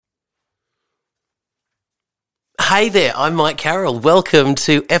Hey there, I'm Mike Carroll. Welcome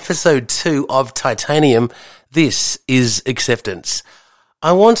to episode 2 of Titanium. This is Acceptance.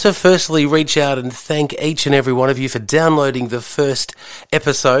 I want to firstly reach out and thank each and every one of you for downloading the first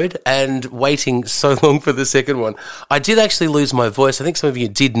episode and waiting so long for the second one. I did actually lose my voice. I think some of you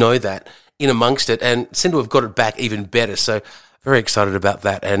did know that in amongst it and seem to have got it back even better. So very excited about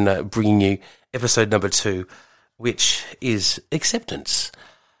that and bringing you episode number 2, which is Acceptance.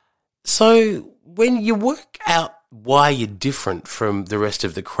 So when you work out why you're different from the rest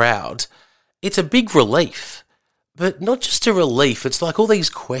of the crowd, it's a big relief. But not just a relief, it's like all these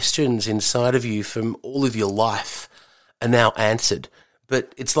questions inside of you from all of your life are now answered.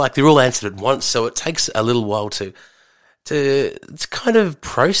 But it's like they're all answered at once, so it takes a little while to kind of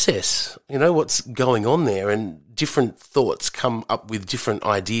process, what's going on there, and different thoughts come up with different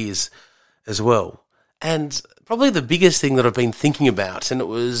ideas as well. And probably the biggest thing that I've been thinking about, and it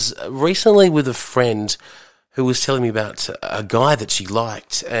was recently with a friend who was telling me about a guy that she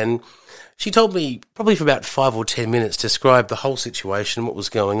liked, and she told me probably for about 5 or 10 minutes, described the whole situation, what was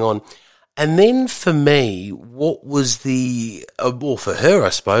going on. And then for me, what was for her, I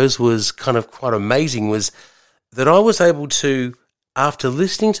suppose, was kind of quite amazing, was that I was able to, after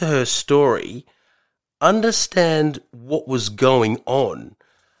listening to her story, understand what was going on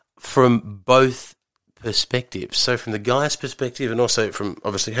from both perspectives. So from the guy's perspective and also from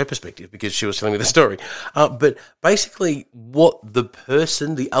obviously her perspective, because she was telling me the story. But basically what the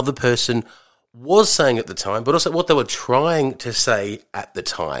other person was saying at the time, but also what they were trying to say at the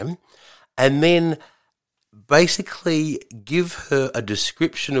time, and then basically give her a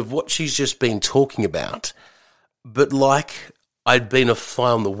description of what she's just been talking about, but like I'd been a fly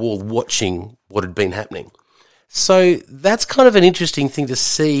on the wall watching what had been happening. So that's kind of an interesting thing to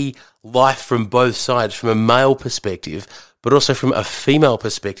see life from both sides, from a male perspective, but also from a female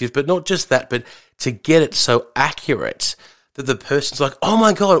perspective. But not just that, but to get it so accurate that the person's like, oh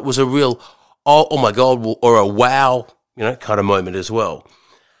my God, it was a real, oh my God, or a wow, kind of moment as well.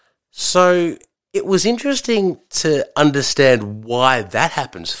 So it was interesting to understand why that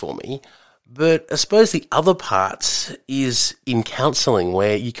happens for me. But I suppose the other part is in counselling,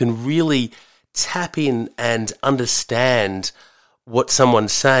 where you can really tap in and understand what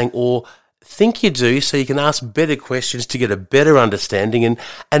someone's saying, or think you do, so you can ask better questions to get a better understanding,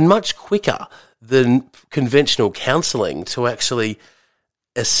 and much quicker than conventional counselling to actually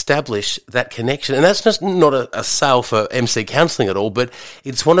establish that connection. And that's just not a sale for MC counselling at all, but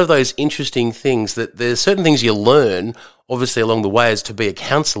it's one of those interesting things that there's certain things you learn, obviously, along the way as to be a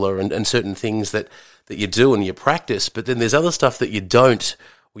counsellor, and certain things that you do and you practice, but then there's other stuff that you don't,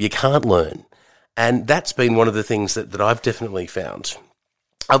 or you can't learn. And that's been one of the things that I've definitely found.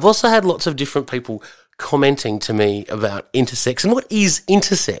 I've also had lots of different people commenting to me about intersex and what is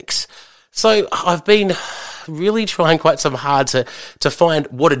intersex. So I've been really trying quite some hard to find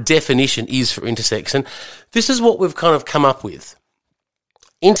what a definition is for intersex. And this is what we've kind of come up with.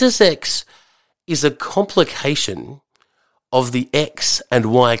 Intersex is a complication of the X and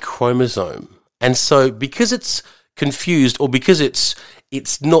Y chromosome. And so because it's confused, or because it's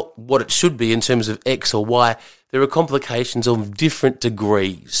not what it should be in terms of X or Y, there are complications of different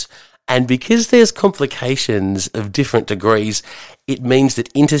degrees. And because there's complications of different degrees, it means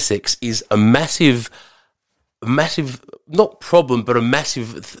that intersex is a massive, not problem, but a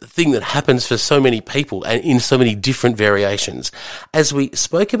massive thing that happens for so many people and in so many different variations. As we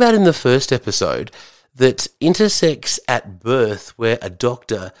spoke about in the first episode, that intersex at birth, where a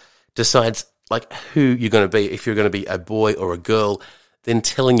doctor decides like who you're going to be, if you're going to be a boy or a girl, then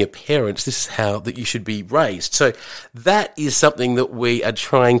telling your parents this is how that you should be raised. So that is something that we are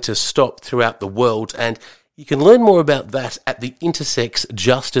trying to stop throughout the world, and you can learn more about that at the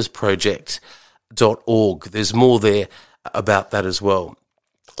intersexjusticeproject.org. There's more there about that as well.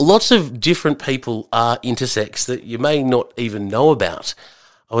 Lots of different people are intersex that you may not even know about.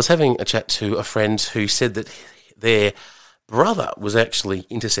 I was having a chat to a friend who said that their brother was actually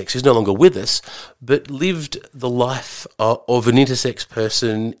intersex. He's no longer with us, but lived the life of an intersex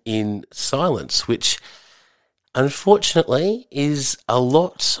person in silence, which unfortunately is a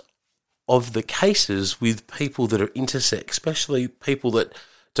lot of the cases with people that are intersex, especially people that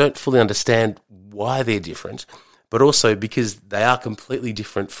don't fully understand why they're different, but also because they are completely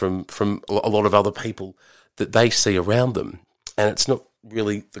different from a lot of other people that they see around them. And it's not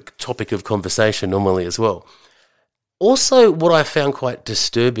really the topic of conversation normally as well. Also, what I found quite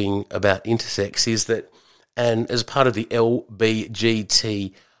disturbing about intersex is that, and as part of the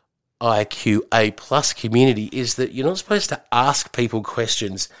LBGTIQA plus community, is that you're not supposed to ask people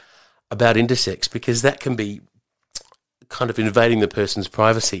questions about intersex because that can be kind of invading the person's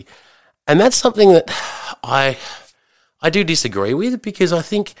privacy. And that's something that I do disagree with, because I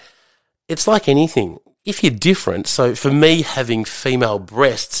think it's like anything. If you're different, so for me, having female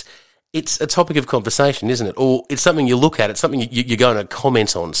breasts, it's a topic of conversation, isn't it? Or it's something you look at, it's something you're going to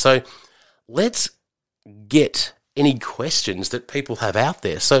comment on. So let's get any questions that people have out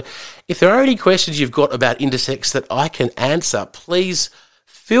there. So if there are any questions you've got about intersex that I can answer, please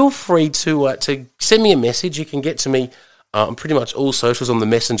feel free to send me a message. You can get to me on pretty much all socials on the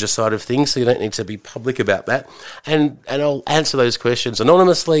messenger side of things, so you don't need to be public about that. And I'll answer those questions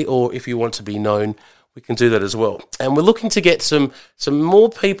anonymously, or if you want to be known, we can do that as well. And we're looking to get some more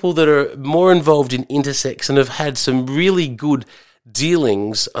people that are more involved in intersex and have had some really good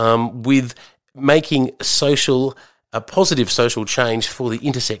dealings with making positive social change for the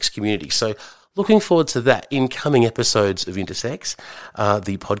intersex community. So looking forward to that in coming episodes of Intersex,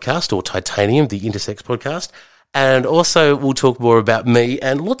 the podcast, or Titanium, the Intersex podcast. And also we'll talk more about me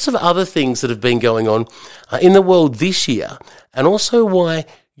and lots of other things that have been going on in the world this year, and also why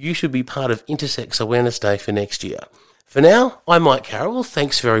you should be part of Intersex Awareness Day for next year. For now, I'm Mike Carroll.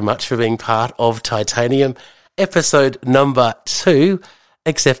 Thanks very much for being part of Titanium, episode number 2,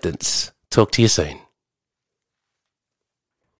 Acceptance. Talk to you soon.